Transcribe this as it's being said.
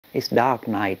It's dark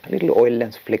night, a little oil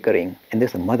lamps flickering, and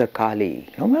there's a Mother Kali,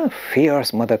 a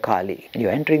fierce Mother Kali. And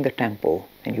you're entering the temple,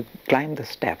 and you climb the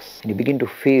steps, and you begin to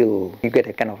feel, you get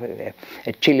a kind of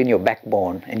a chill in your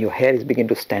backbone, and your hair is beginning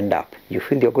to stand up. You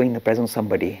feel you're going in the presence of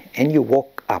somebody, and you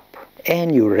walk up,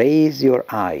 and you raise your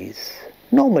eyes.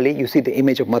 Normally, you see the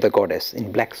image of Mother Goddess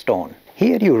in black stone.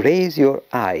 Here you raise your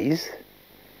eyes,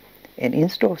 and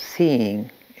instead of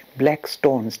seeing black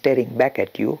stone staring back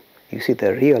at you, you see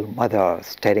the real Mother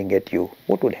staring at you.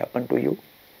 What would happen to you?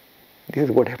 This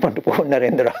is what happened to poor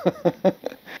Narendra.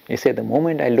 He said, the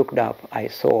moment I looked up, I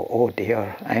saw, oh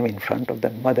dear, I'm in front of the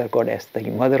Mother Goddess. The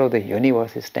Mother of the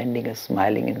universe is standing and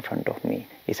smiling in front of me.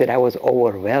 He said, I was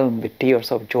overwhelmed with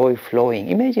tears of joy flowing.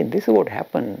 Imagine, this is what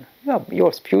happened.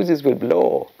 Your fuses will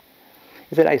blow.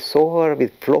 He said, I saw her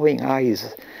with flowing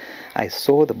eyes. I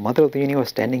saw the Mother of the universe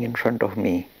standing in front of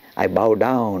me. I bowed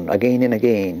down again and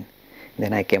again.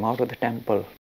 Then I came out of the temple.